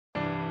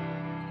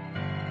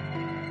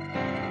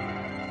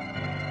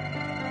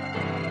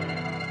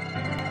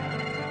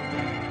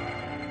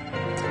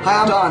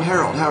Hi, I'm Don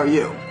Harold. How are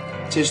you?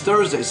 Today's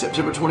Thursday,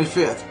 September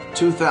 25th,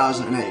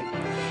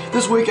 2008.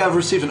 This week I've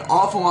received an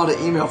awful lot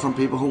of email from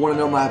people who want to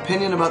know my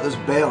opinion about this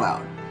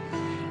bailout.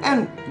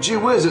 And gee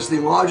whiz, it's the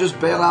largest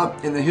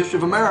bailout in the history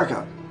of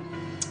America.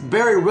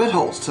 Barry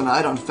Ritholtz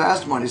tonight on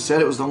Fast Money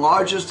said it was the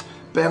largest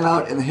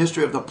bailout in the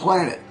history of the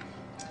planet.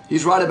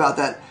 He's right about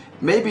that,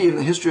 maybe in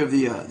the history of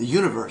the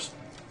universe.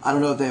 I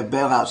don't know if they have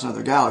bailouts in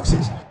other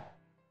galaxies.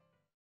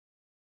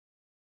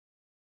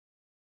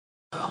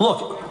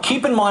 Look,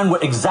 keep in mind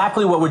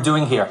exactly what we're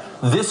doing here.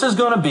 This is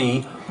going to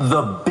be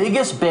the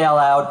biggest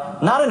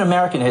bailout, not in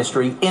American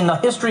history, in the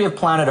history of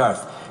planet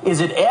Earth. Is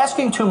it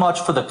asking too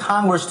much for the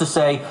Congress to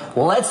say,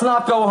 let's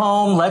not go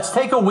home, let's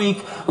take a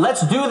week,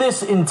 let's do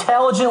this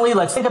intelligently,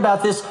 let's think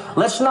about this,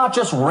 let's not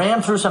just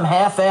ram through some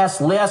half-assed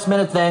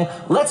last-minute thing,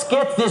 let's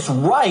get this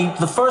right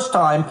the first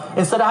time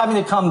instead of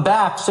having to come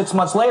back 6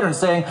 months later and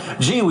saying,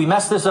 gee, we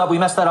messed this up, we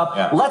messed that up.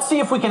 Yeah. Let's see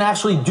if we can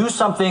actually do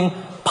something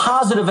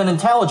positive and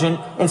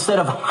intelligent instead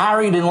of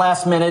harried and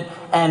last minute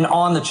and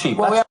on the cheap.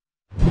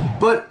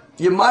 But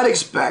you might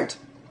expect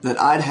that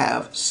I'd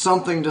have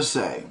something to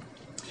say.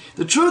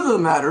 The truth of the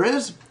matter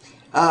is,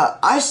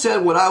 I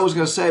said what I was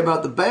going to say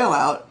about the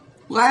bailout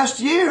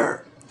last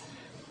year.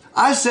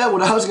 I said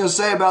what I was going to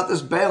say about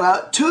this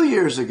bailout 2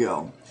 years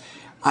ago.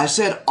 I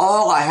said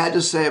all I had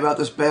to say about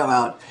this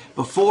bailout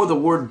before the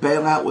word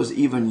bailout was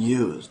even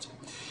used.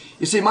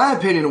 You see, my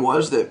opinion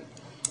was that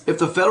if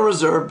the Federal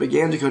Reserve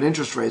began to cut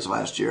interest rates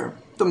last year,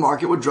 the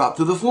market would drop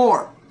through the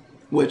floor,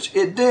 which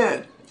it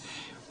did.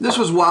 This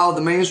was while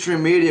the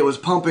mainstream media was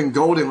pumping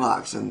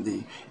Goldilocks and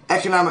the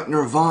economic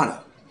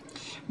nirvana.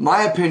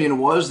 My opinion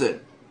was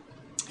that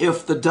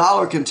if the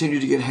dollar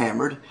continued to get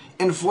hammered,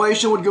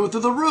 inflation would go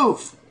through the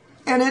roof.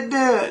 And it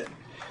did.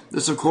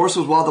 This, of course,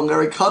 was while the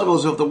Larry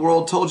Kudables of the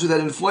world told you that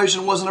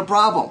inflation wasn't a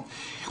problem.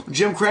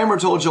 Jim Cramer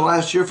told you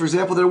last year, for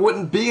example, there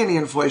wouldn't be any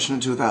inflation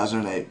in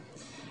 2008.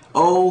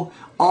 Oh,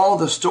 all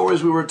the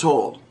stories we were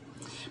told.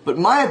 But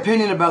my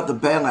opinion about the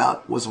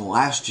bailout was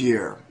last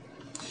year.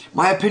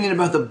 My opinion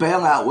about the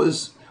bailout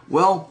was,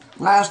 well,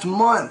 last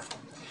month.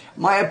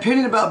 My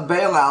opinion about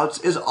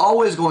bailouts is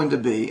always going to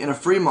be, in a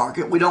free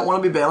market, we don't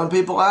want to be bailing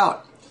people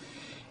out.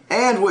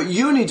 And what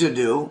you need to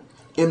do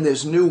in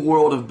this new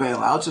world of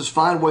bailouts is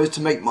find ways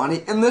to make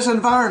money in this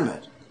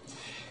environment.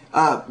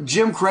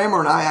 Jim Cramer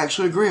and I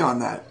actually agree on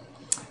that.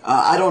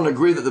 I don't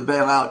agree that the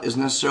bailout is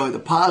necessarily the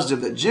positive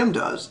that Jim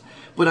does,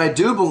 but I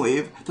do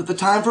believe that the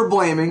time for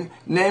blaming,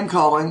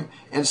 name-calling,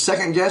 and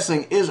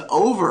second-guessing is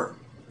over.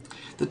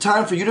 The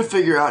time for you to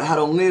figure out how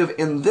to live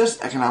in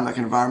this economic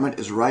environment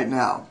is right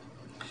now.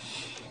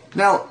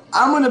 Now,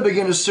 I'm going to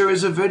begin a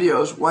series of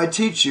videos where I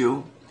teach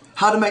you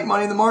how to make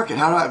money in the market,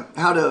 how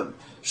to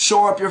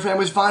shore up your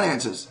family's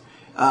finances,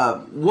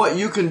 what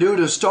you can do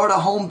to start a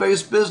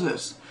home-based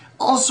business,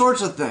 all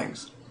sorts of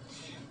things.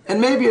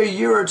 And maybe a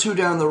year or two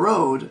down the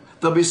road,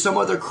 there'll be some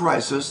other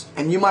crisis,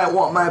 and you might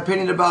want my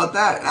opinion about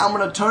that. And I'm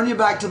going to turn you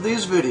back to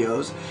these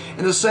videos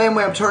in the same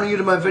way I'm turning you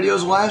to my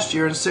videos last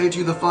year and say to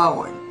you the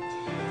following.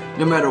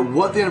 No matter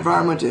what the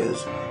environment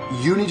is,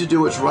 you need to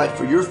do what's right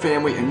for your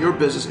family and your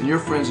business and your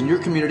friends and your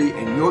community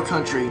and your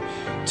country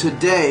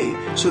today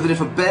so that if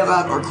a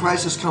bailout or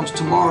crisis comes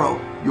tomorrow,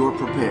 you're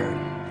prepared.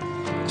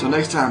 Until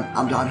next time,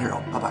 I'm Don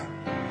Harold. Bye-bye.